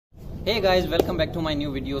Hey guys, welcome back to my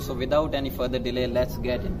new video. So without any further delay, let's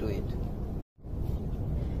get into it.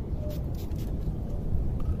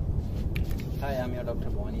 Hi, I'm your Dr.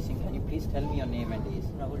 Phony. Can you please tell me your name and age?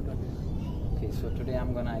 Okay, so today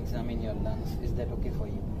I'm gonna examine your lungs. Is that okay for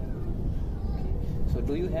you? Okay. So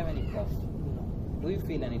do you have any cough? No. Do you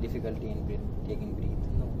feel any difficulty in taking breath?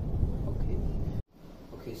 No. Okay.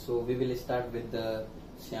 Okay, so we will start with the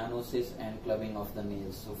cyanosis and clubbing of the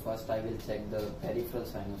nails. So first I will check the peripheral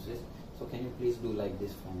cyanosis. So can you please do like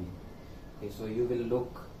this for me? Okay, so you will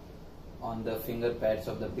look on the finger pads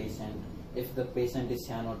of the patient. If the patient is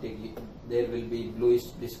cyanotic, there will be bluish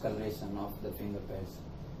discoloration of the finger pads.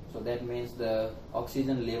 So that means the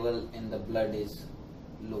oxygen level in the blood is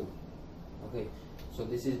low. Okay, so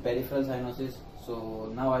this is peripheral cyanosis.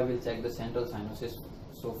 So now I will check the central cyanosis.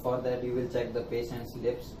 So for that you will check the patient's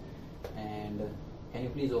lips, and can you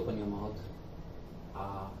please open your mouth?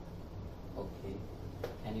 Okay.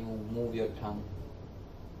 Can you move your tongue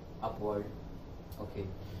upward? Okay.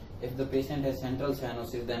 If the patient has central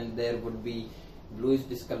cyanosis, then there would be bluish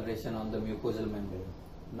discoloration on the mucosal membrane.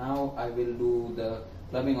 Now I will do the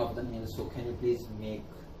clubbing of the nails. So can you please make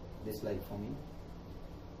this light for me?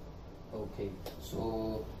 Okay.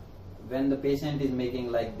 So when the patient is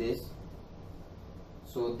making like this,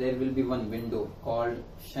 so there will be one window called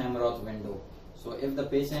Shamroth window. So if the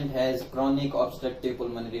patient has chronic obstructive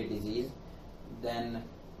pulmonary disease, then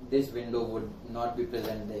this window would not be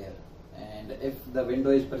present there. And if the window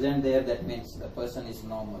is present there, that means the person is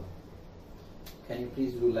normal. Can you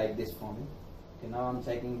please do like this for me? Okay, now I'm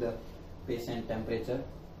checking the patient temperature,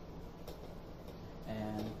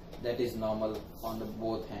 and that is normal on the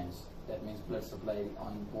both hands. That means blood supply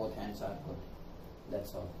on both hands are good.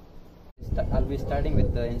 That's all. I'll be starting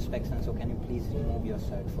with the inspection, so can you please remove your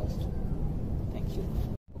shirt first? Thank you.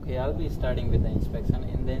 Okay, I'll be starting with the inspection.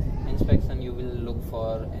 In the inspection, you will look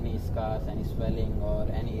for any scars, any swelling or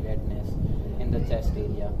any redness in the chest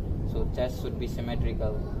area. So chest should be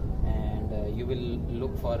symmetrical, and you will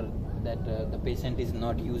look for that the patient is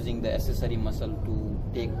not using the accessory muscle to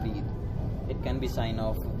take breath. It can be sign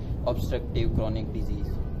of obstructive chronic disease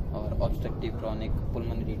or obstructive chronic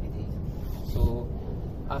pulmonary disease. So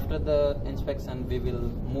after the inspection, we will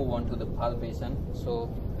move on to the palpation. So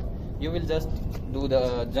you will just do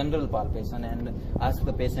the general palpation and ask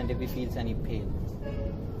the patient if he feels any pain.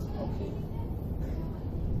 Okay.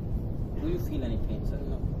 Do you feel any pain, sir?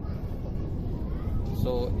 No. Okay.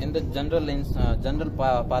 So in the general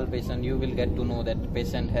palpation, you will get to know that the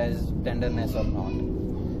patient has tenderness or not.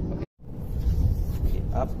 Okay. Okay.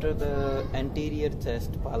 After the anterior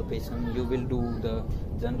chest palpation, you will do the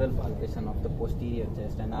general palpation of the posterior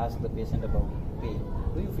chest and ask the patient about pain.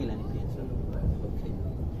 Do you feel any pain, sir? Okay.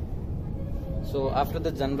 So after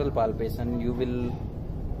the general palpation, you will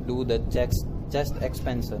do the chest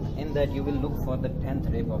expansion. In that, you will look for the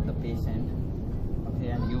 10th rib of the patient. Okay,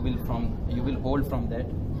 and you will hold from that.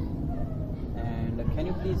 And can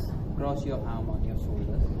you please cross your arm on your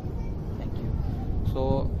shoulders? Thank you.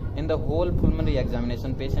 So in the whole pulmonary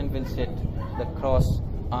examination, patient will sit the cross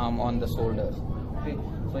arm on the shoulders. Okay,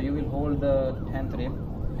 so you will hold the 10th rib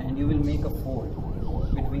and you will make a fold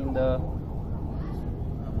between the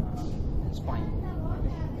spine.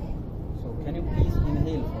 So can you please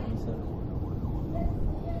inhale for me, sir?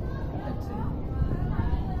 That's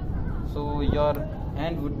it. So your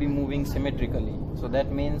hand would be moving symmetrically. So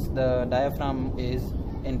that means the diaphragm is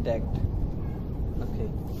intact. Okay.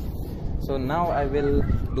 So now I will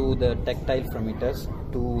do the tactile fremitus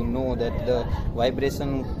to know that the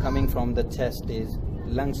vibration coming from the chest is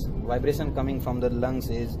vibration coming from the lungs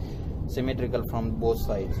is symmetrical from both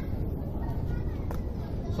sides.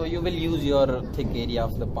 So you will use your thick area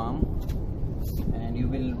of the palm and you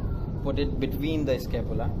will put it between the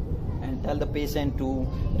scapula and tell the patient to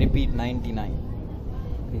repeat 99.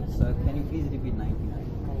 Okay, sir, can you please repeat 99?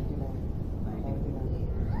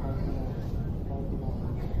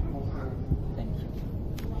 Thank you.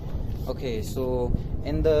 Okay, so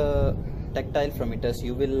in the tactile fremitus,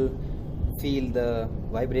 you will feel the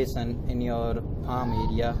vibration in your palm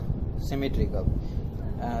area symmetrical.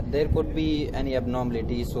 There could be any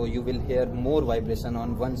abnormality, so you will hear more vibration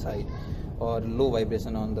on one side or low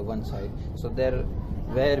vibration on the one side. So there,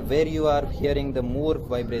 where you are hearing the more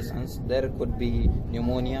vibrations, there could be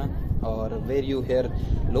pneumonia, or where you hear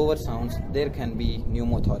lower sounds, there can be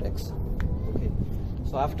pneumothorax. Okay.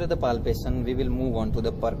 So after the palpation, we will move on to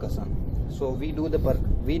the percussion. So we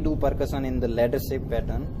do percussion in the ladder shape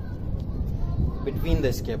pattern between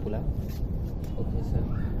the scapula. Okay, sir.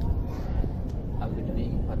 I'll be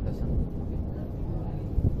doing percussion. Okay.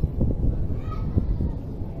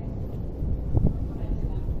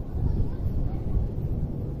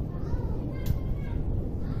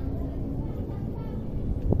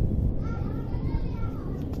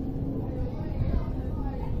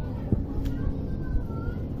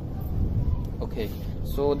 Okay,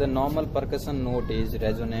 so the normal percussion note is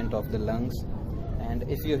resonant of the lungs, and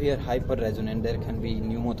if you hear hyper resonant, there can be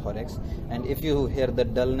pneumothorax, and if you hear the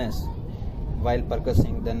dullness while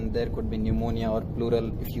percussing, then there could be pneumonia or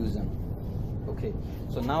pleural effusion. Okay,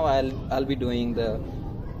 so now I'll be doing the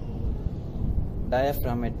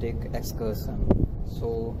diaphragmatic excursion.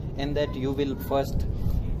 So in that you will first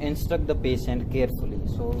instruct the patient carefully.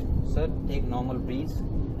 So sir, take normal breaths,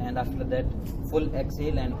 and after that full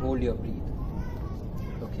exhale and hold your breath.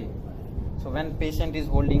 Okay, so when patient is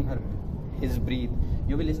holding his breath,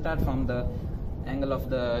 you will start from the angle of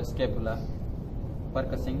the scapula,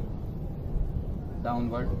 percussing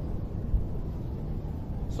downward.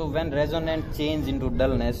 So when resonant change into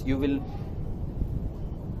dullness, you will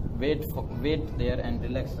wait there and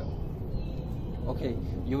relax her. Okay,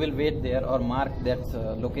 you will wait there or mark that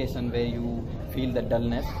location where you feel the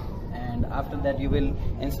dullness, and after that you will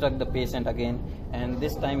instruct the patient again, and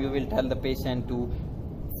this time you will tell the patient to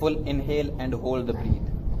full inhale and hold the breath.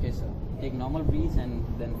 Okay sir, take normal breath and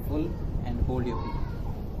then full and hold your breath.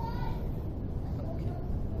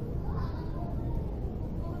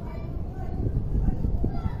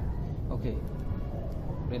 Okay,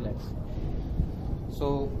 relax.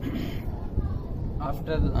 So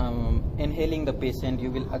after inhaling the patient, you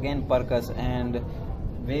will again percuss, and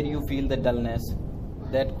where you feel the dullness,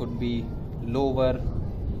 that could be lower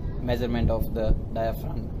measurement of the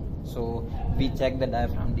diaphragm. So we check the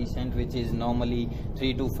diaphragm descent, which is normally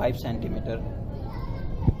 3 to 5 centimeter,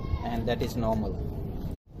 and that is normal.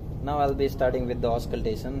 Now I'll be starting with the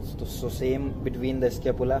auscultation. So same between the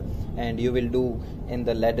scapula, and you will do in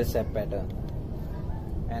the ladder step pattern.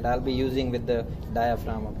 And I'll be using with the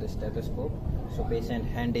diaphragm of the stethoscope. So patient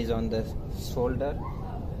hand is on the shoulder,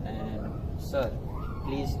 and sir,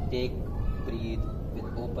 please take breathe with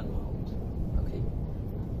open mouth. Okay.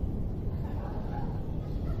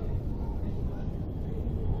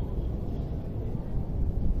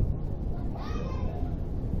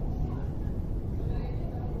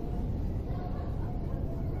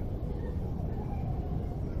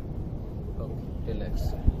 Okay,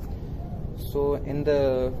 relax. So in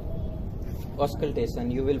the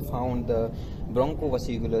auscultation, you will find the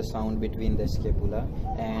bronchovesicular sound between the scapula,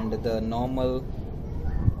 and the normal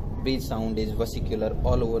breath sound is vesicular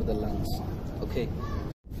all over the lungs. Okay.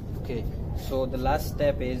 Okay. So the last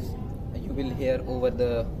step is you will hear over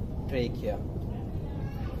the trachea.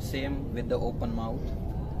 Same with the open mouth.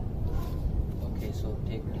 Okay. So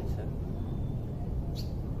take breath, sir.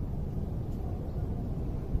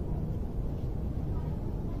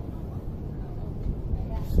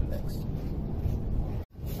 Relax.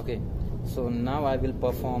 Okay, so now I will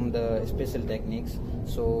perform the special techniques.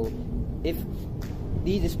 So if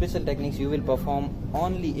these special techniques you will perform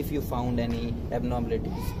only if you found any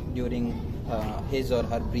abnormalities during his or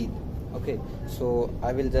her breath. Okay, so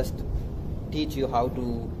I will just teach you how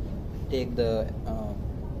to take the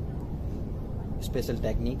special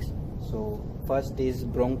techniques. So first is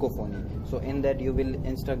bronchophony. So in that you will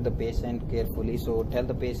instruct the patient carefully. So tell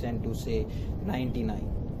the patient to say 99.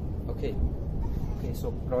 Okay. Okay,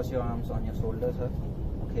 so cross your arms on your shoulders, sir.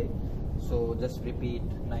 Okay, so just repeat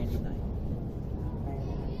 99.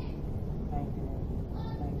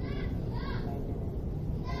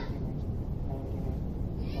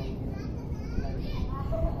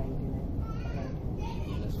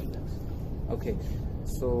 Okay,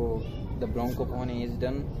 so the bronchophony is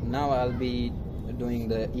done. Now I'll be doing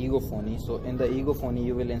the egophony. So in the egophony,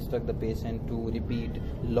 you will instruct the patient to repeat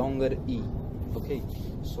longer E. Okay,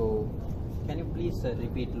 so can you please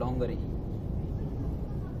repeat longer E?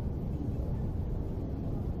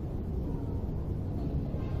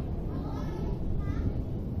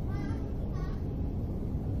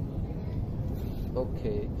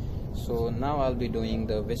 Okay, so now I'll be doing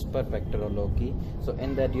the whisper pectoralogy. So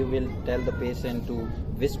in that you will tell the patient to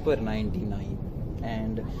whisper 99,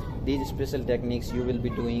 and these special techniques you will be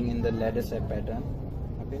doing in the ladder step pattern.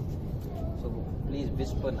 Okay, so please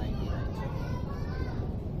whisper 99.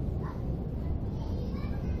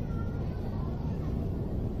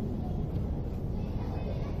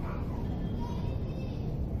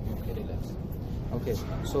 Okay,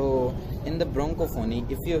 so in the bronchophony,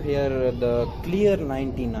 if you hear the clear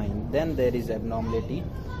 99, then there is abnormality,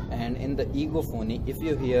 and in the egophony, if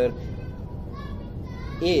you hear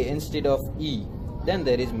A instead of E, then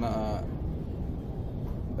there is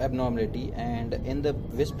abnormality, and in the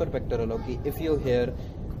whisper pectoralogy, if you hear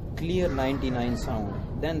clear 99 sound,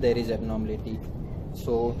 then there is abnormality.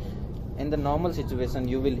 So in the normal situation,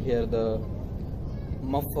 you will hear the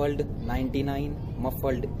muffled 99,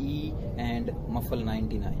 muffled E, and muffled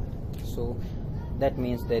 99. So that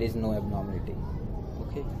means there is no abnormality.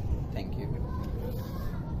 Okay, thank you.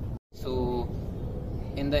 So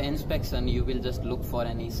in the inspection you will just look for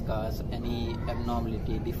any scars, any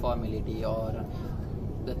abnormality, deformity, or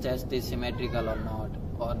the chest is symmetrical or not,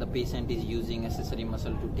 or the patient is using accessory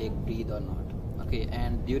muscle to take breathe or not. Okay,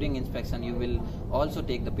 and during inspection you will also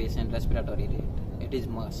take the patient respiratory rate. It is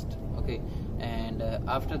must. Okay, and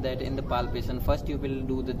after that in the palpation, first you will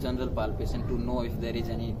do the general palpation to know if there is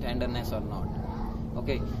any tenderness or not.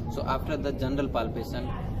 Okay, so after the general palpation,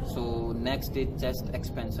 so next is chest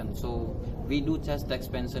expansion. So we do chest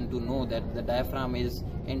expansion to know that the diaphragm is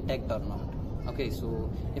intact or not. Okay, so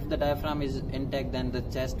if the diaphragm is intact, then the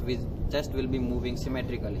chest will be moving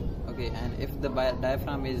symmetrically. Okay, and if the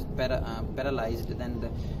diaphragm is paralyzed, then the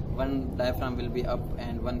one diaphragm will be up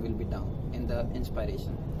and one will be down in the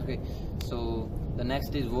inspiration. Okay, so the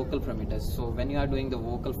next is vocal fremitus. So when you are doing the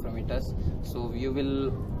vocal fremitus, so you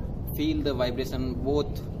will feel the vibration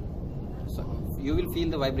both. So you will feel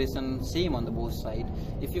the vibration same on the both sides.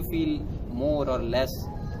 If you feel more or less,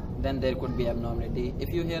 then there could be abnormality. If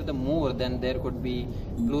you hear the more, then there could be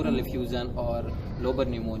pleural effusion or lobar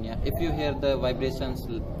pneumonia. If you hear the vibrations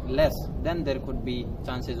less, then there could be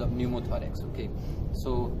chances of pneumothorax. Okay,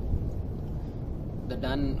 so the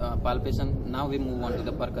done palpation. Now we move on to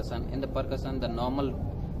the percussion. In the percussion, the normal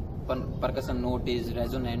percussion note is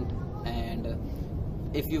resonant, and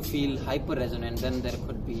if you feel hyper resonant, then there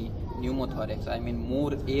could be pneumothorax, I mean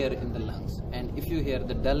more air in the lungs. And if you hear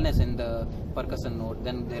the dullness in the percussion note,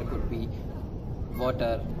 then there could be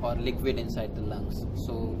water or liquid inside the lungs.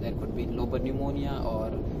 So there could be lobar pneumonia or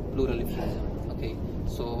pleural effusion. Okay,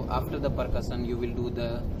 so after the percussion you will do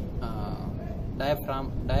the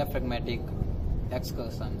diaphragmatic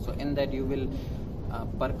excursion. So in that you will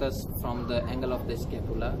percuss from the angle of the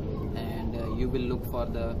scapula, and you will look for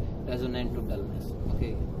the resonant to dullness.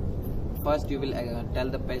 Okay, first you will tell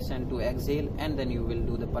the patient to exhale, and then you will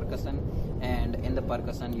do the percussion, and in the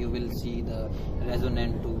percussion you will see the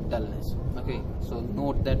resonant to dullness. Okay, so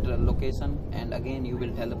note that location, and again you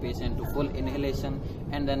will tell the patient to full inhalation,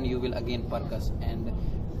 and then you will again percuss, and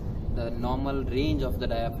the normal range of the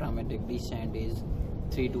diaphragmatic descent is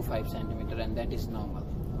 3 to 5 centimeter, and that is normal.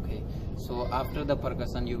 Okay, so after the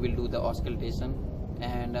percussion you will do the auscultation,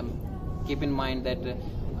 and keep in mind that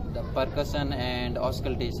the percussion and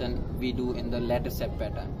auscultation we do in the ladder step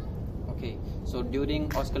pattern. Okay, so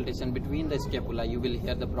during auscultation between the scapula you will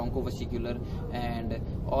hear the bronchovesicular, and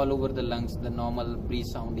all over the lungs the normal breathe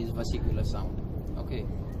sound is vesicular sound. Okay,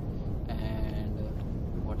 and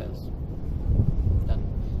what else? Done.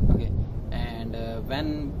 Okay, and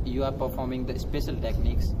when you are performing the special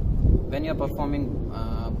techniques, when you are performing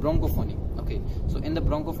bronchophony. Okay, so in the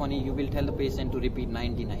bronchophony you will tell the patient to repeat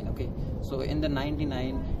 99. Okay, so in the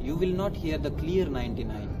 99 you will not hear the clear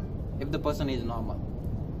 99 if the person is normal.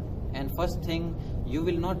 And first thing, you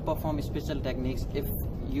will not perform special techniques if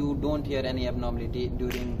you don't hear any abnormality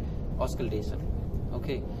during auscultation.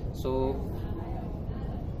 Okay, so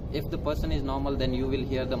if the person is normal, then you will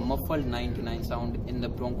hear the muffled 99 sound in the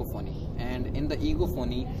bronchophony. And in the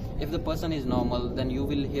egophony, if the person is normal, then you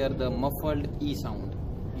will hear the muffled E sound.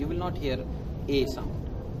 You will not hear A sound.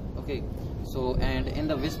 Okay, so and in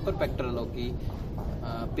the whisper pectoral, okay,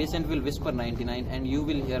 patient will whisper 99 and you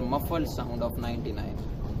will hear muffled sound of 99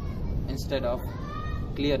 instead of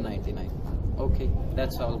clear 99. Okay,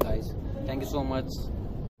 that's all guys. Thank you so much.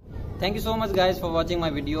 Thank you so much guys for watching my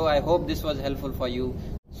video. I hope this was helpful for you.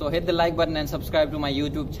 So hit the like button and subscribe to my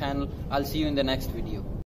YouTube channel. I'll see you in the next video.